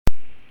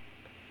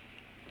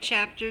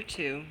Chapter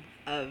 2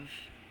 of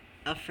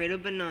Alfredo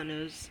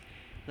Bonanno's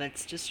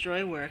Let's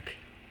Destroy Work,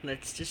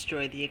 Let's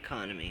Destroy the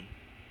Economy.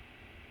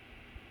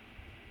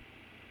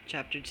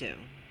 Chapter 2.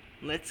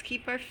 Let's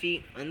keep our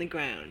feet on the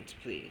ground,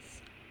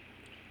 please.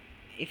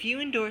 If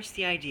you endorse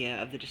the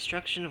idea of the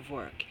destruction of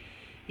work,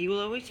 you will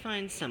always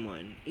find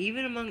someone,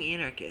 even among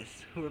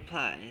anarchists, who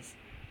replies,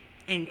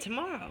 "And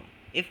tomorrow,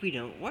 if we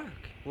don't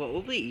work, what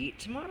will we eat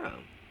tomorrow?"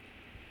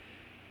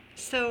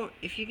 So,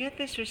 if you get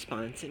this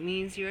response, it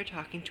means you are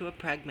talking to a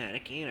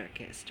pragmatic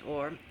anarchist,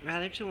 or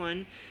rather to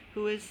one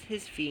who has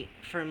his feet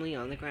firmly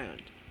on the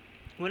ground.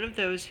 One of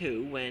those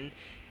who, when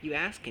you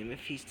ask him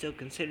if he still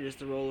considers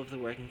the role of the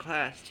working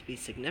class to be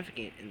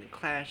significant in the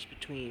clash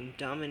between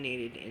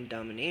dominated and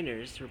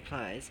dominators,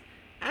 replies,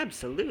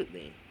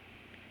 "Absolutely."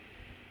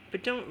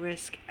 But don't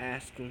risk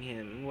asking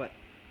him what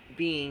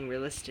being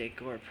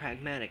realistic or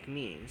pragmatic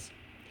means.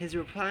 His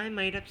reply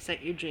might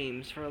upset your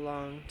dreams for a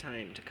long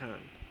time to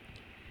come.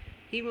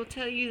 He will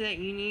tell you that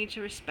you need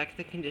to respect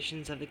the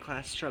conditions of the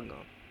class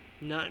struggle,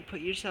 not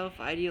put yourself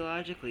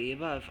ideologically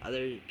above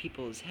other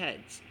people's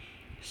heads,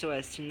 so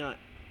as not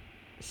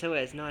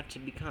to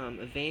become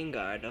a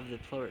vanguard of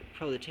the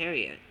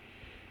proletariat,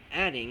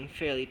 adding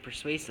fairly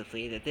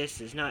persuasively that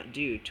this is not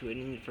due to a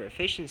need for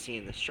efficiency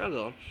in the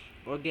struggle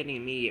or getting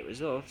immediate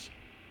results,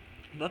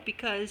 but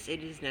because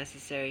it is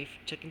necessary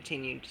to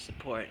continue to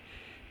support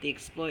the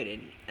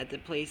exploited at the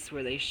place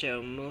where they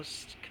show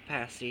most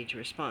capacity to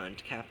respond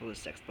to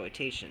capitalist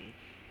exploitation,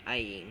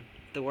 i.e.,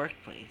 the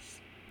workplace.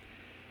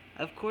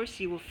 Of course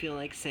you will feel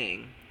like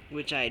saying,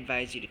 which I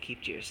advise you to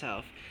keep to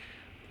yourself,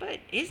 "But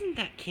isn't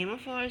that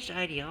camouflaged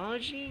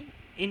ideology?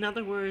 In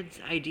other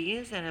words,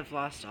 ideas that have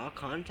lost all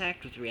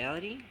contact with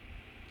reality?"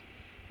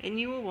 And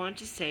you will want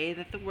to say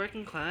that the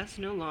working class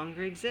no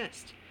longer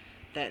exist,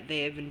 that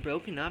they have been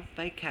broken up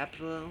by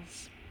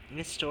capital's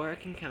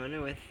historic encounter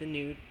with the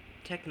new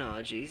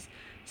technologies,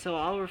 so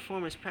all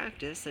reformist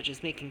practice, such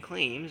as making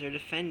claims or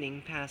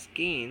defending past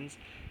gains,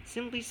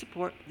 simply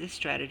support this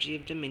strategy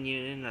of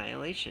dominion and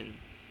annihilation.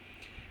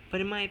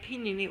 But in my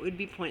opinion, it would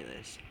be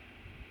pointless.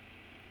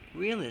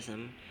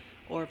 Realism,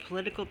 or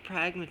political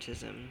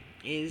pragmatism,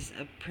 is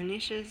a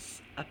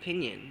pernicious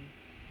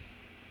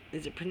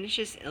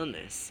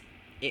illness.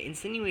 It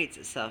insinuates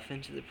itself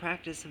into the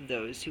practice of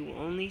those who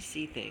only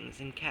see things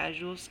in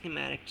casual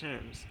schematic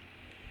terms.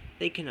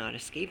 They cannot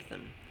escape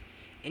them.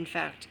 In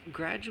fact,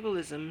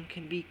 gradualism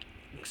can be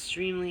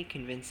extremely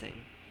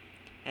convincing.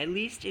 At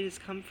least it is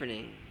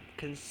comforting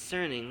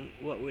concerning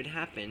what would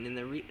happen in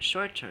the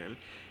short term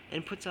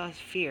and puts off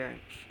fear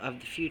of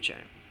the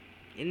future.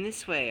 In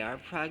this way, our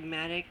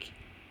pragmatic,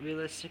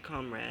 realistic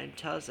comrade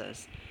tells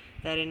us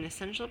that an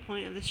essential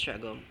point of the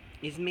struggle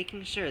is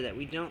making sure that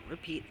we don't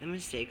repeat the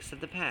mistakes of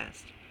the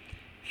past.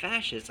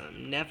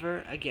 Fascism,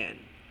 never again.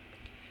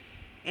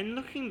 And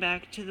looking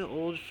back to the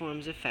old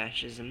forms of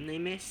fascism, they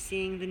miss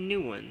seeing the new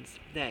ones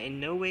that in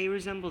no way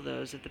resemble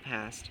those of the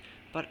past,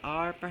 but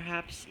are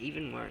perhaps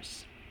even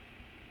worse.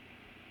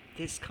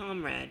 This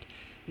comrade,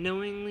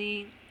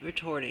 knowingly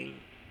retorting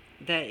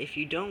that if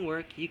you don't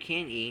work, you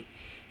can't eat,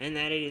 and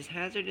that it is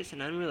hazardous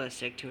and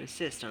unrealistic to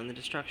insist on the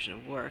destruction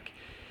of work,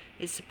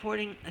 is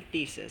supporting a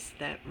thesis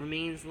that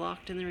remains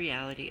locked in the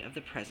reality of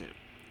the present,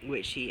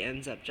 which he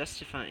ends up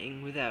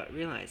justifying without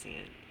realizing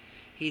it.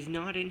 He's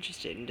not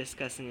interested in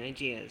discussing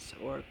ideas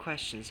or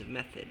questions of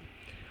method.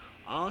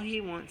 All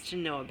he wants to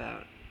know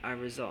about are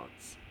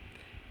results,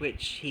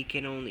 which he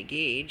can only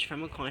gauge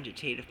from a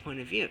quantitative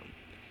point of view.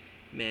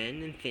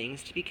 Men and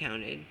things to be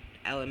counted,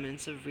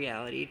 elements of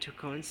reality to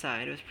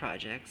coincide with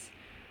projects,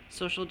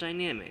 social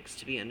dynamics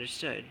to be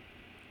understood.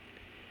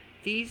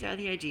 These are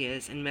the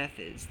ideas and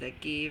methods that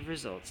gave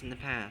results in the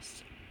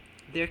past.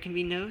 There can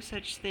be no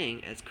such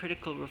thing as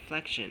critical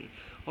reflection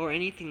or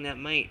anything that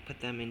might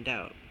put them in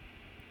doubt.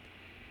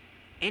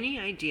 Any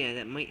idea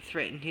that might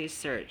threaten his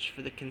search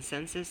for the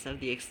consensus of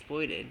the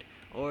exploited,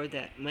 or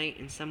that might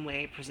in some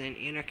way present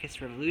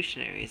anarchist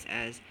revolutionaries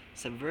as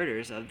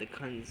subverters of the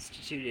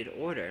constituted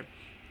order,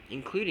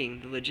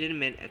 including the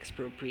legitimate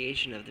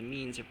expropriation of the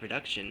means of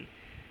production,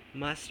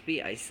 must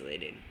be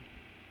isolated.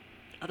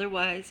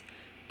 Otherwise,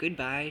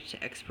 goodbye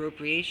to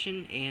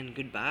expropriation and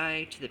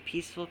goodbye to the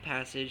peaceful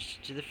passage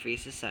to the free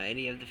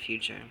society of the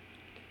future.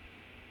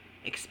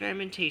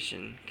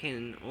 Experimentation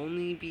can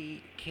only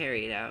be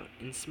carried out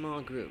in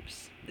small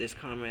groups, this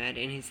comrade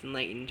in his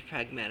enlightened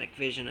pragmatic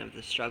vision of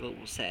the struggle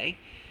will say,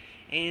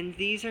 and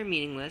these are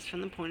meaningless from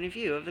the point of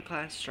view of the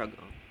class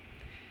struggle.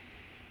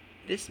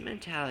 This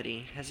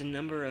mentality has a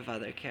number of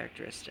other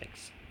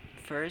characteristics.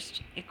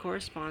 First, it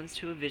corresponds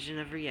to a vision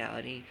of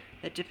reality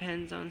that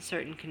depends on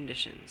certain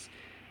conditions.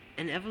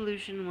 An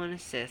evolution one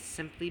assists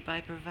simply by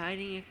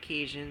providing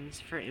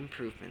occasions for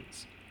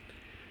improvements.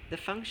 The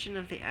function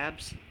of the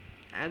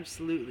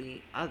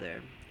absolutely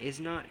other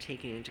is not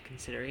taken into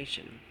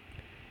consideration.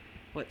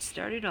 What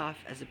started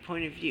off as a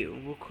point of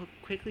view will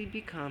quickly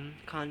become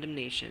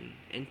condemnation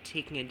and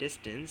taking a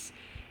distance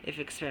if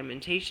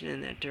experimentation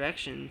in that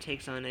direction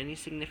takes on any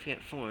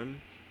significant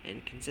form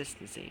and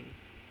consistency.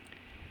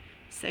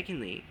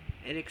 Secondly,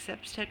 It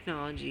accepts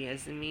technology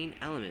as the main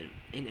element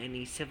in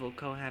any civil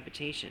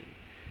cohabitation,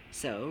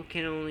 so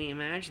can only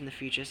imagine the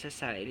future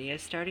society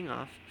as starting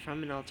off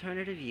from an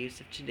alternative use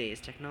of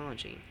today's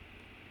technology.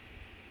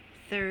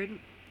 Third,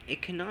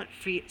 it cannot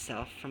free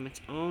itself from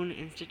its own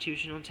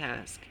institutional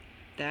task,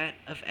 that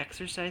of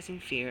exercising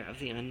fear of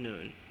the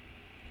unknown.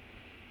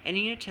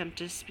 Any attempt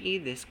to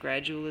speed this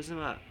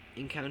gradualism up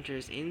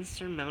encounters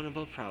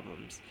insurmountable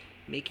problems,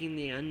 making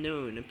the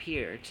unknown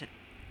appear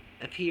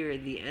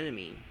the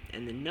enemy,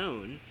 and the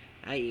known,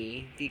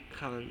 i.e., the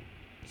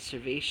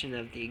conservation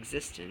of the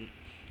existent,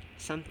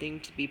 something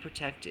to be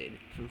protected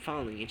from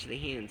falling into the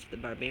hands of the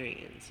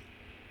barbarians.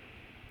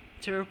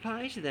 To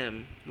reply to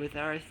them with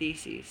our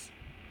theses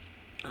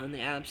on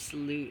the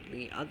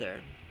absolutely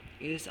other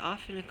is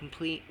often a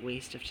complete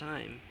waste of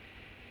time.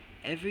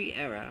 Every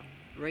era,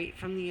 right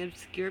from the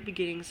obscure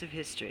beginnings of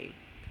history,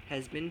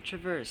 has been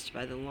traversed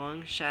by the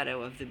long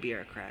shadow of the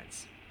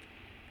bureaucrats.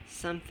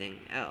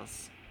 Something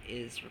else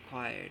is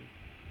required.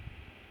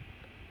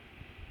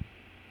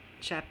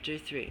 Chapter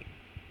 3: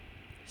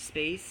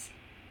 Space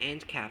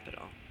and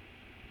Capital.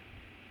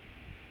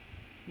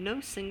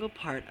 No single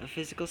part of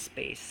physical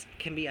space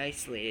can be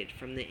isolated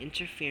from the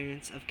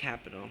interference of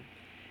capital,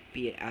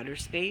 be it outer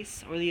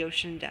space or the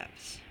ocean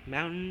depths,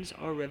 mountains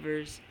or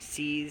rivers,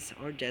 seas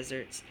or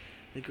deserts,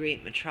 the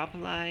great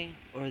metropoli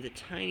or the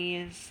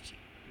tiniest,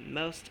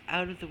 most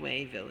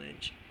out-of-the-way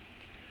village.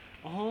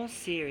 A whole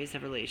series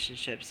of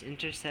relationships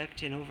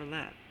intersect and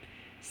overlap.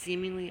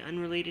 Seemingly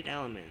unrelated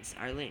elements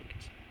are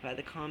linked by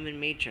the common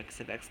matrix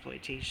of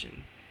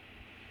exploitation.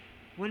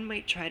 One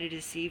might try to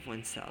deceive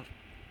oneself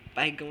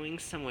by going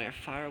somewhere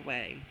far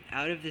away,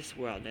 out of this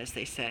world, as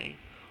they say,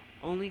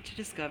 only to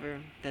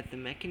discover that the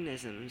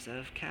mechanisms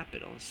of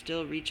capital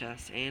still reach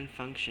us and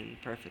function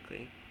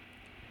perfectly.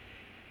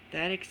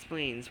 That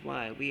explains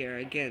why we are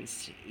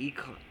against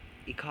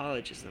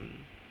ecologism,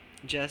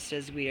 just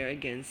as we are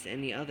against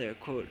any other,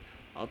 quote,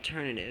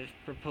 alternative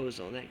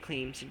proposal that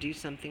claims to do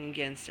something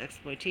against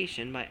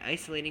exploitation by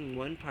isolating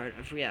one part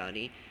of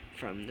reality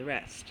from the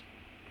rest.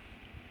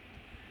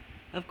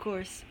 Of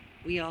course,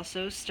 we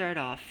also start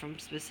off from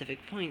specific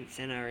points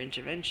in our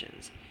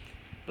interventions,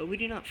 but we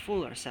do not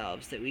fool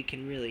ourselves that we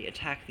can really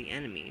attack the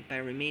enemy by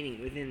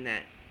remaining within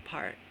that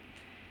part.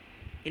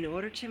 In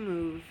order to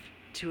move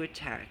to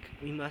attack,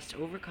 we must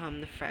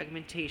overcome the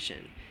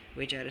fragmentation,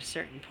 which at a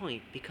certain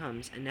point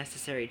becomes a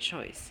necessary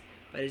choice,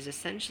 but is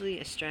essentially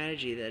a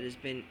strategy that has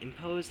been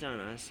imposed on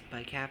us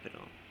by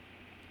capital.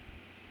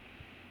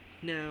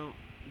 Now,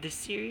 the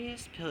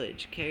serious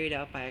pillage carried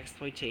out by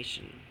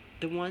exploitation,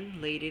 the one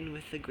laden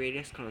with the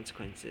greatest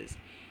consequences,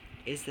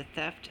 is the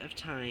theft of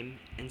time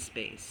and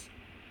space.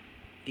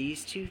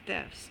 These two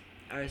thefts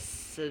are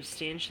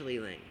substantially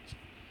linked.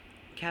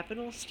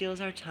 Capital steals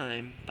our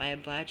time by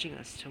obliging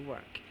us to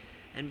work,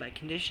 and by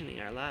conditioning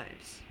our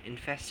lives,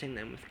 infesting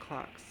them with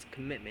clocks,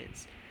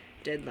 commitments,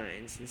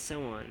 deadlines, and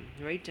so on,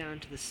 right down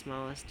to the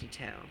smallest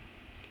detail.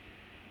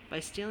 By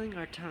stealing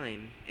our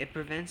time, it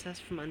prevents us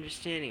from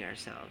understanding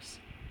ourselves.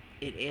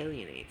 It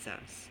alienates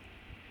us.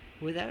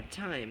 Without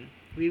time,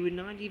 we would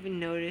not even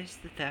notice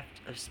the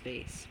theft of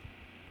space.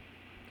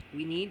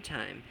 We need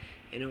time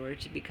in order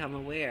to become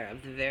aware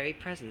of the very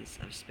presence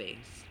of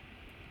space.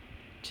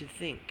 To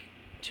think,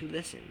 to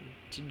listen,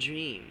 to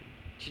dream,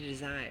 to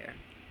desire.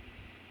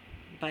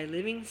 By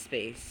living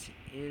space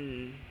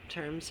in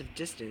terms of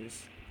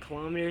distance,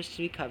 kilometers to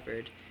be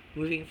covered,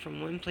 moving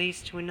from one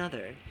place to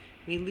another,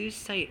 we lose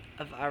sight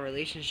of our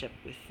relationship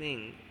with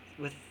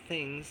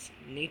things,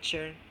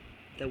 nature,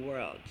 the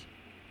world.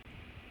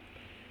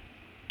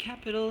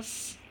 Capital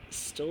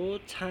stole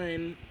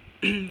time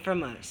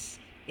from us.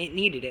 It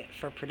needed it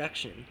for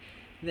production.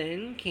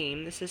 Then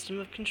came the system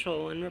of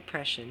control and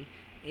repression,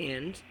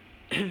 and,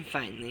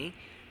 finally,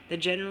 the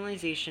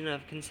generalization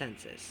of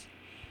consensus.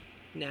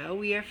 Now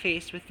we are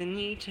faced with the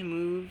need to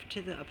move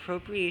to the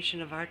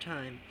appropriation of our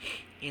time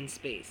and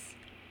space.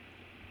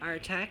 Our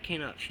attack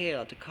cannot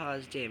fail to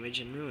cause damage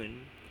and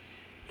ruin.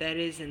 That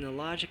is, in the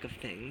logic of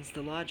things,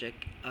 the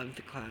logic of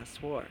the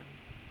class war.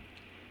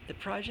 The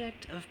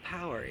project of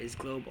power is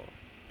global.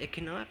 It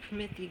cannot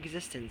permit the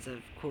existence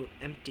of, quote,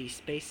 empty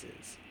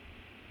spaces.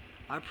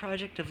 Our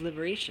project of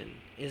liberation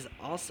is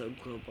also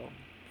global,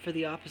 for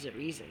the opposite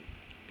reason.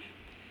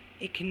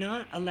 It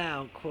cannot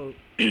allow, quote,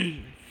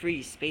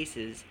 free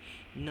spaces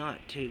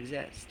not to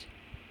exist.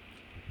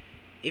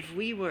 If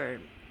we were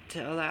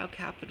to allow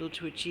capital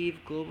to achieve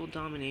global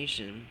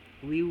domination,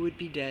 we would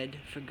be dead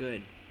for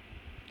good.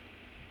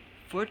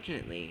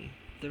 Fortunately,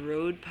 the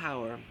road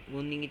power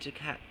will need to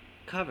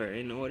cover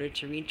in order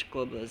to reach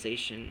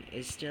globalization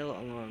is still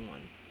a long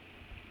one.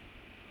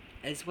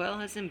 As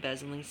well as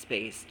embezzling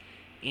space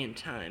and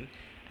time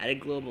at a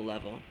global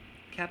level,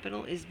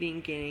 capital is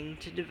beginning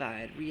to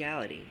divide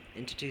reality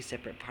into two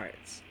separate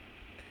parts.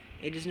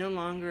 It is no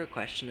longer a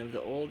question of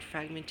the old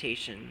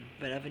fragmentation,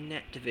 but of a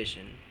net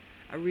division,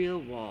 a real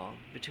wall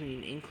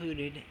between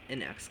included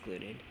and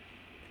excluded.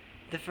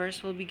 The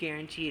first will be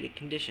guaranteed a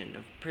condition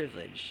of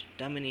privilege,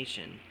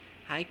 domination,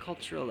 high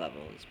cultural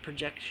levels,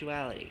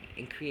 projectuality,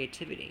 and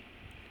creativity.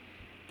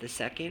 The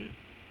second,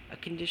 a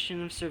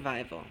condition of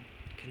survival,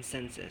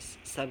 consensus,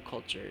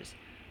 subcultures,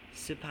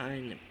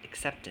 supine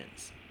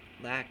acceptance,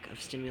 lack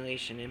of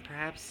stimulation, and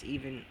perhaps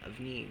even of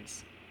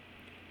needs.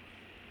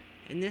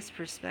 In this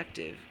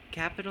perspective,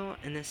 capital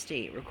and the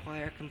state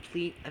require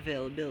complete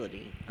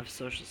availability of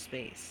social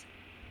space.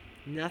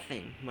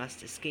 Nothing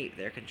must escape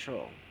their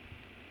control.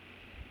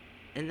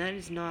 And that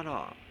is not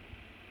all.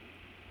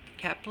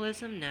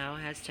 Capitalism now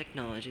has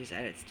technologies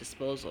at its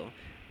disposal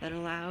that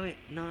allow it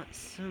not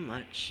so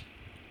much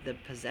the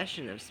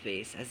possession of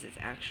space as its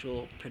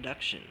actual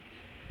production.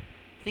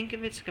 Think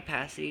of its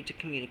capacity to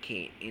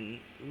communicate in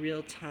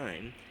real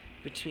time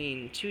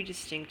between two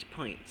distinct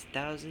points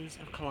thousands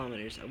of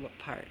kilometers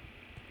apart.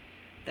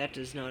 That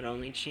does not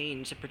only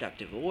change the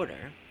productive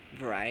order,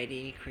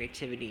 variety,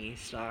 creativity,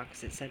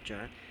 stocks,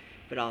 etc.,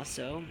 but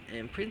also,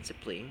 and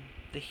principally,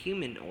 the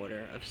human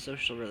order of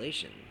social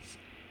relations,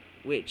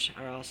 which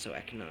are also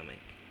economic.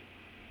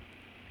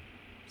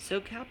 So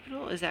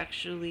capital is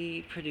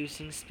actually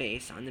producing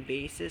space on the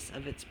basis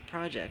of its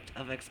project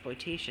of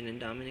exploitation and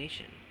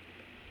domination.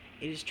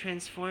 It is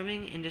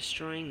transforming and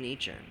destroying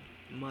nature,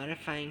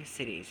 modifying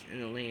cities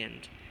and the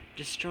land,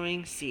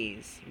 destroying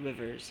seas,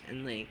 rivers,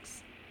 and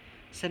lakes,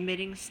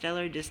 submitting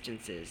stellar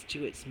distances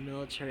to its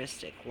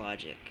militaristic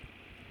logic.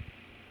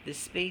 The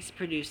space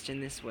produced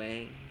in this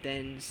way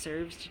then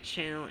serves to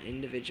channel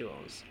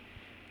individuals,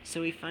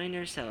 so we find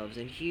ourselves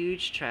in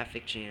huge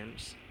traffic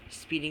jams,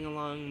 speeding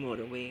along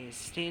motorways,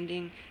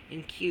 standing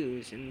in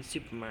queues in the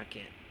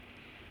supermarket.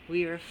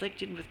 We are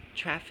afflicted with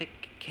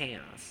traffic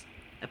chaos,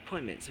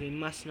 appointments we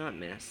must not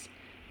miss,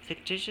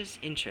 fictitious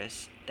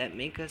interests that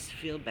make us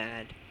feel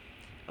bad,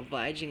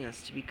 obliging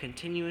us to be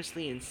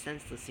continuously and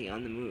senselessly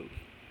on the move.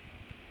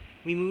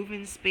 We move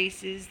in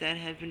spaces that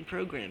have been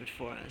programmed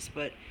for us,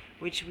 but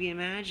which we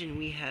imagine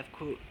we have,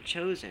 quote,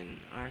 chosen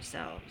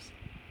ourselves.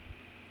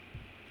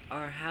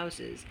 Our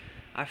houses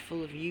are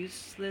full of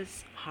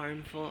useless,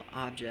 harmful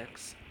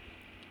objects.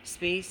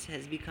 Space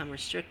has become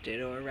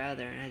restricted, or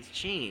rather has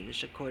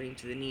changed according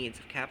to the needs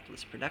of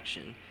capitalist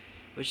production,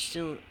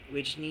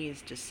 which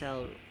needs to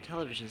sell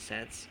television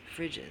sets,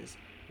 fridges,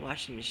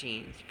 washing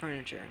machines,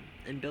 furniture,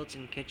 and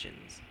built-in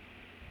kitchens.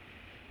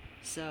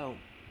 So,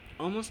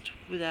 almost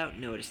without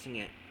noticing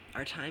it,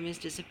 our time is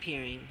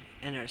disappearing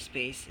and our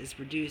space is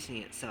reducing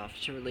itself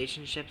to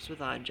relationships with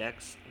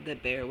objects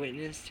that bear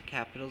witness to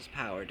capital's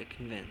power to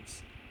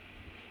convince.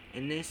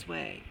 In this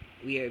way,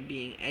 we are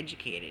being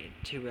educated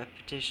to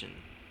repetition.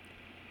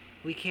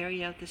 We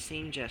carry out the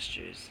same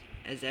gestures,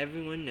 as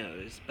everyone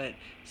knows but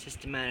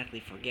systematically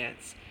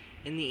forgets,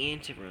 in the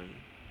anteroom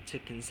to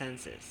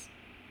consensus.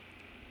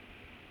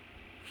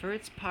 For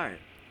its part,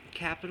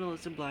 capital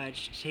is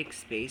obliged to take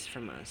space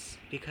from us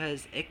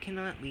because it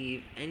cannot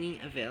leave any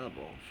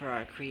available for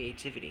our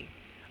creativity,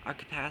 our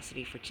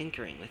capacity for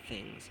tinkering with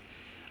things,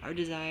 our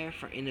desire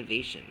for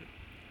innovation,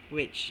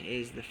 which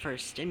is the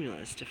first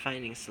stimulus to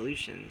finding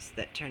solutions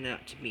that turn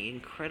out to be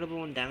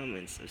incredible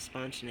endowments of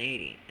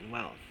spontaneity and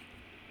wealth.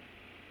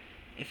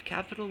 If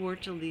capital were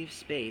to leave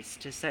space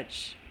to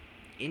such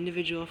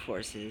individual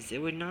forces, it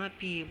would not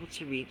be able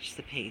to reach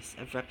the pace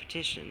of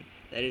repetition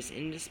that is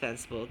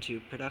indispensable to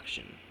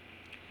production.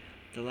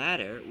 The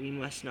latter, we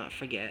must not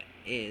forget,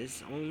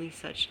 is only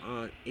such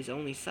on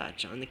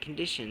the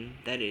condition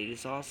that it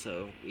is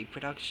also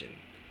reproduction.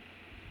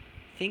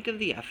 Think of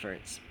the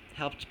efforts,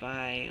 helped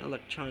by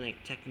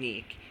electronic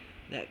technique,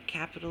 that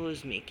capital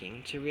is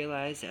making to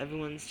realize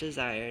everyone's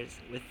desires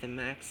with the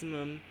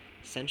maximum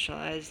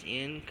centralized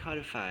and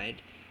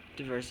codified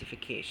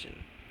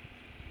diversification.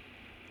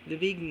 The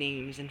big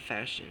names in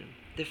fashion,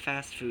 the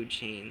fast food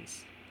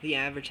chains, the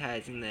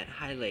advertising that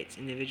highlights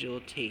individual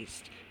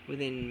taste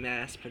within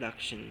mass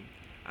production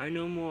are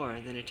no more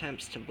than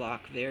attempts to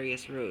block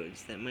various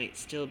roads that might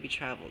still be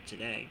traveled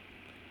today.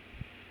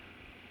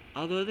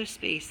 Although the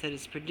space that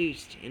is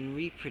produced and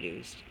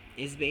reproduced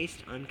is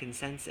based on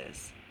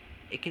consensus,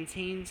 it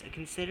contains a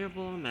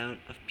considerable amount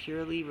of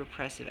purely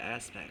repressive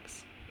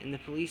aspects, in the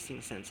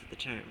policing sense of the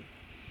term.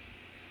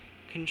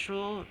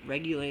 Control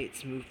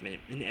regulates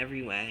movement in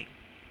every way.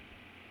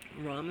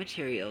 Raw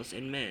materials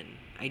and men,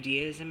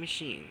 ideas and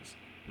machines,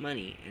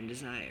 money and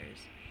desires.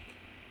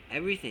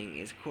 Everything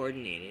is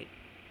coordinated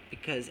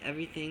because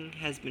everything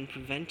has been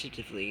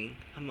preventatively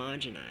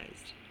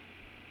homogenized.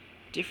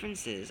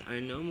 Differences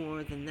are no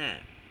more than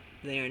that.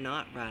 They are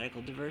not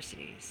radical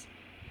diversities.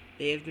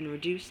 They have been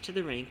reduced to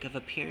the rank of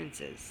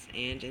appearances,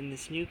 and in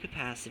this new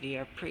capacity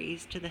are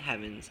praised to the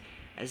heavens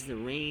as the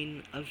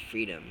reign of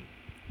freedom.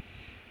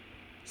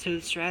 So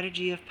the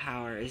strategy of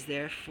power is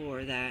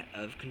therefore that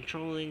of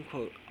controlling,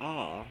 quote,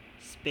 all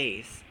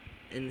space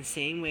in the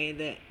same way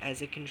that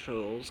as it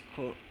controls,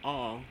 quote,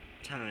 all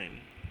time.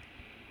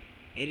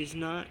 It is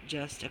not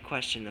just a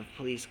question of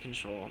police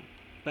control,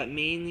 but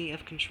mainly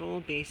of control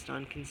based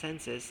on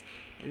consensus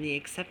and the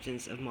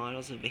acceptance of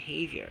models of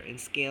behavior and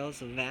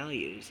scales of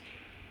values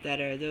that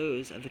are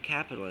those of the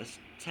capitalist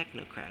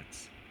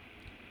technocrats.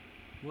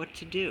 What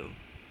to do?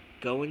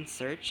 Go in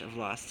search of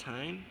lost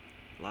time?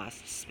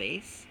 Lost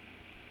space?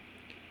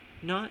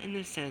 not in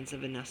the sense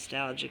of a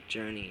nostalgic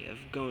journey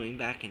of going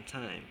back in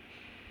time.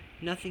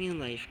 Nothing in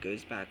life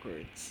goes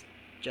backwards,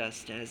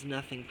 just as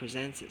nothing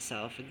presents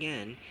itself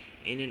again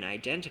in an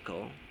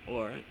identical,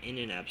 or in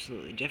an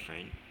absolutely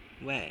different,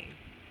 way.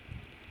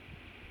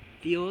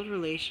 The old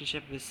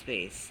relationship with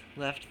space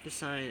left the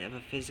sign of a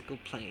physical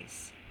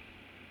place,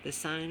 the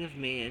sign of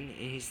man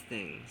and his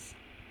things.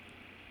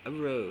 A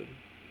road,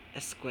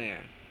 a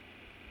square,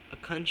 a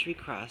country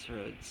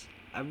crossroads,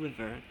 a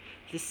river,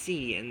 the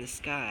sea and the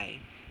sky,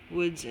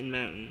 woods and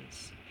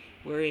mountains,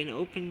 were in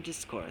open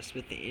discourse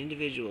with the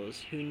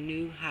individuals who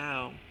knew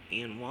how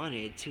and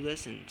wanted to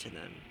listen to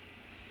them.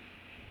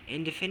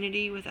 And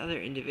affinity with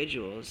other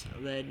individuals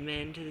led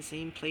men to the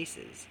same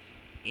places,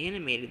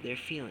 animated their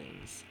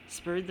feelings,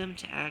 spurred them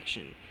to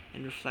action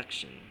and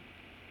reflection.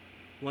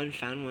 One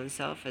found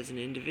oneself as an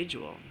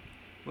individual,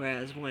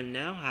 whereas one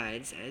now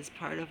hides as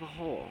part of a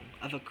whole,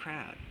 of a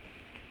crowd.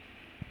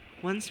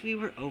 Once we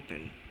were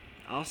open,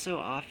 also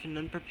often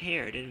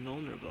unprepared and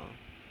vulnerable.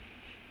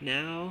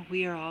 Now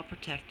we are all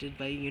protected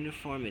by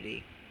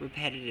uniformity,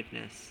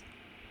 repetitiveness.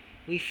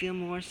 We feel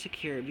more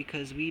secure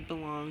because we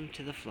belong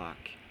to the flock.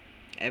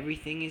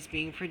 Everything is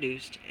being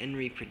produced and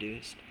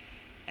reproduced.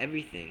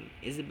 Everything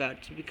is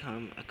about to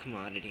become a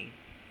commodity.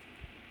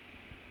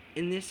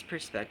 In this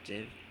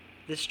perspective,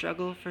 the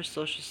struggle for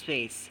social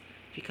space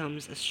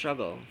becomes a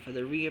struggle for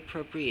the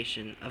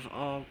reappropriation of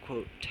all,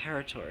 quote,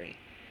 territory,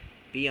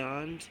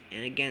 beyond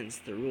and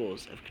against the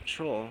rules of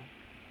control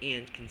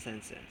and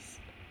consensus.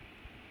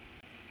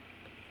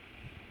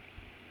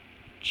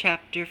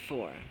 Chapter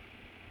 4: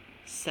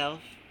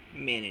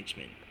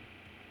 Self-Management.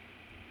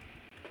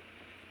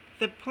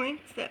 The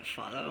points that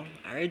follow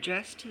are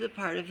addressed to the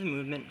part of the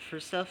movement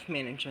for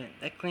self-management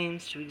that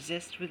claims to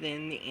exist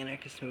within the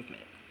anarchist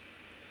movement.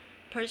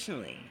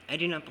 Personally, I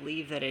do not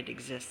believe that it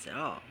exists at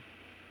all.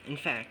 In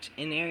fact,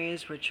 in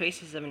areas where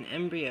traces of an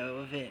embryo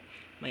of it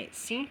might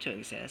seem to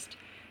exist,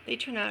 they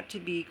turn out to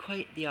be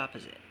quite the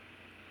opposite.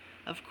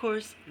 Of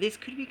course, this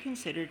could be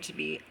considered to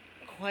be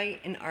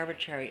quite an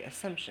arbitrary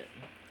assumption,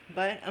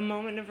 but a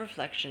moment of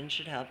reflection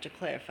should help to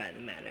clarify the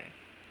matter.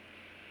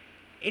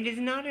 It is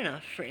not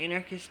enough for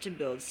anarchists to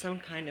build some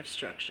kind of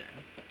structure,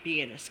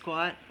 be it a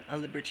squat, a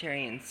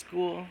libertarian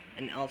school,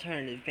 an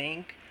alternative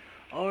bank,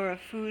 or a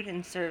food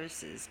and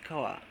services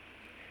co-op,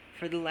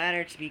 for the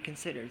latter to be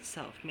considered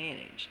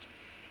self-managed.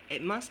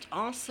 It must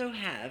also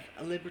have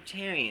a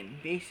libertarian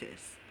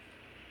basis,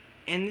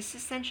 and this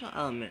essential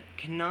element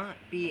cannot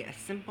be a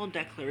simple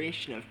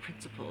declaration of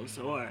principles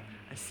or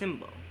a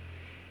symbol.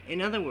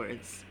 In other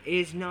words, it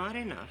is not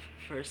enough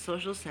for a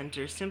social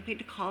center simply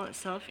to call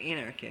itself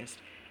anarchist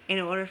in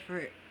order for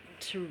it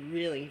to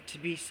really to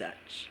be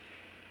such.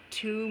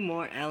 Two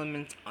more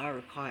elements are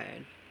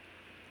required.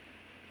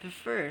 The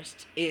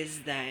first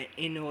is that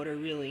in order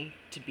really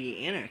to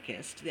be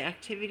anarchist, the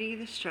activity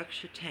the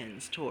structure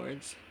tends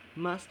towards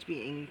must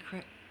be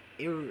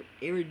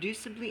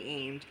irreducibly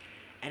aimed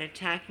at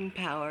attacking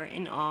power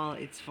in all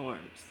its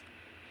forms.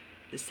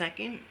 The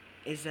second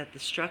is that the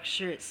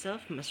structure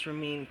itself must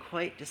remain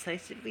quite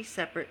decisively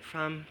separate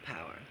from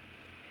power.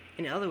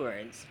 In other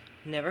words,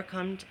 never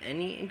come to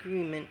any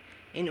agreement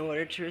in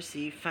order to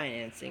receive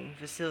financing,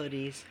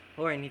 facilities,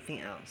 or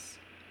anything else.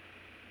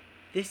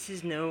 This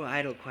is no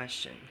idle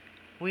question.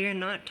 We are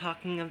not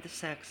talking of the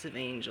sex of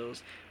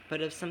angels,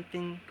 but of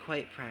something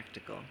quite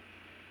practical.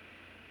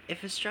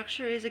 If a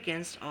structure is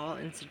against all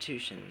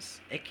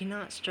institutions, it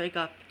cannot strike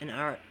up an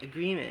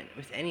agreement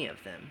with any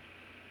of them.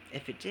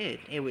 If it did,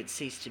 it would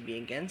cease to be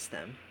against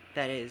them,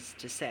 that is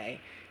to say,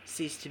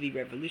 cease to be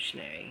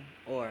revolutionary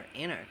or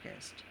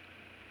anarchist.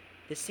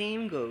 The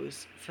same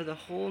goes for the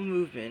whole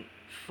movement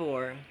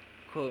for,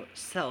 quote,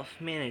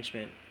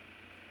 self-management.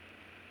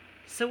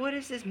 So what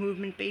is this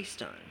movement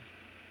based on?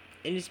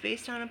 It is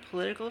based on a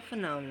political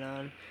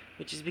phenomenon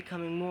which is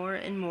becoming more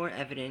and more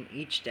evident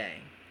each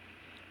day.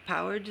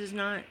 Power does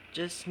not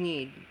just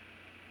need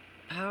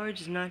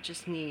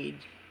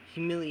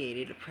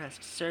humiliated,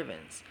 oppressed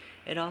servants.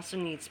 It also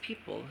needs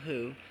people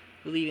who,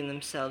 believing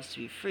themselves to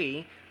be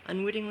free,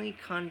 unwittingly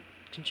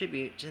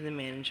contribute to the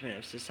management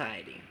of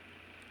society.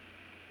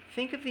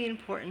 Think of the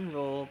important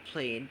role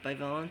played by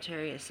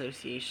voluntary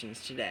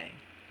associations today.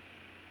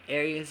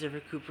 Areas of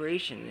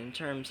recuperation in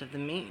terms of the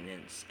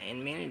maintenance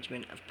and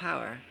management of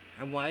power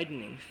are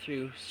widening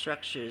through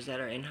structures that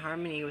are in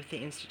harmony with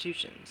the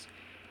institutions,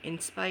 in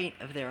spite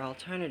of their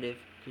alternative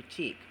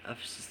critique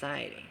of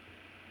society.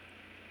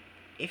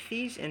 If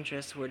these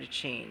interests were to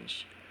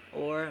change,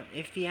 or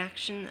if the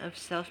action of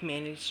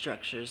self-managed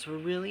structures were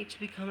really to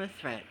become a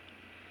threat,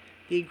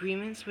 the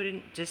agreements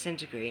would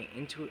disintegrate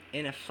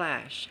in a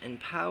flash, and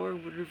power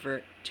would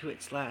revert to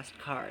its last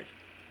card,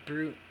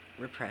 brute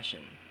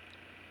repression.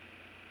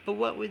 But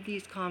what would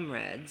these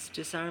comrades,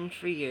 disarmed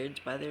for years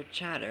by their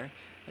chatter,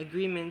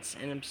 agreements,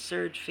 and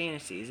absurd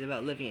fantasies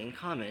about living in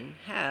common,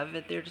 have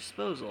at their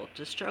disposal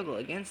to struggle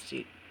against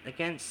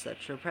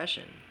such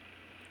repression?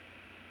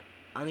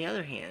 On the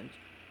other hand,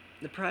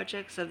 the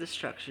projects of the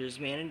structures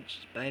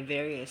managed by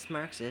various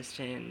Marxist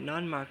and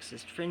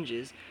non-Marxist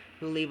fringes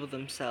who label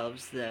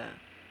themselves the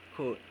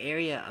quote,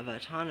 area of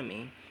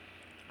autonomy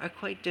are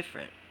quite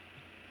different.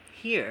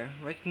 Here,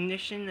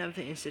 recognition of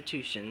the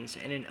institutions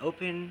and an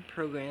open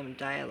program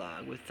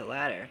dialogue with the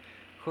latter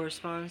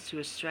corresponds to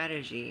a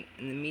strategy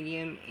in the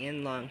medium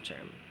and long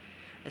term,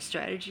 a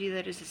strategy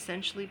that is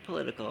essentially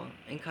political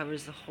and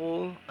covers the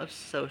whole of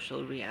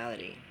social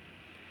reality.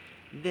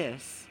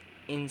 This,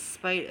 in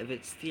spite of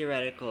its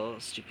theoretical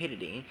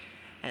stupidity,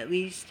 at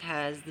least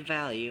has the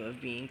value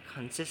of being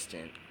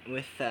consistent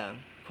with the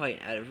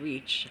quite out of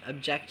reach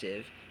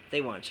objective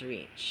they want to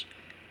reach,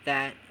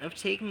 that of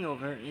taking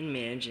over and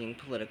managing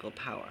political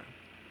power.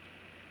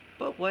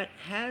 But what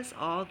has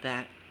all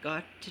that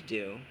got to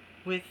do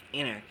with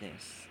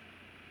anarchists?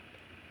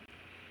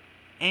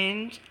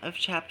 End of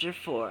chapter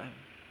 4.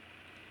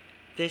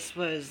 This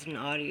was an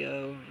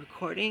audio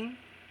recording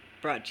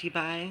brought to you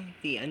by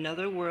the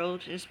Another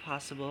World is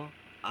Possible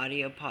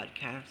audio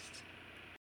podcast.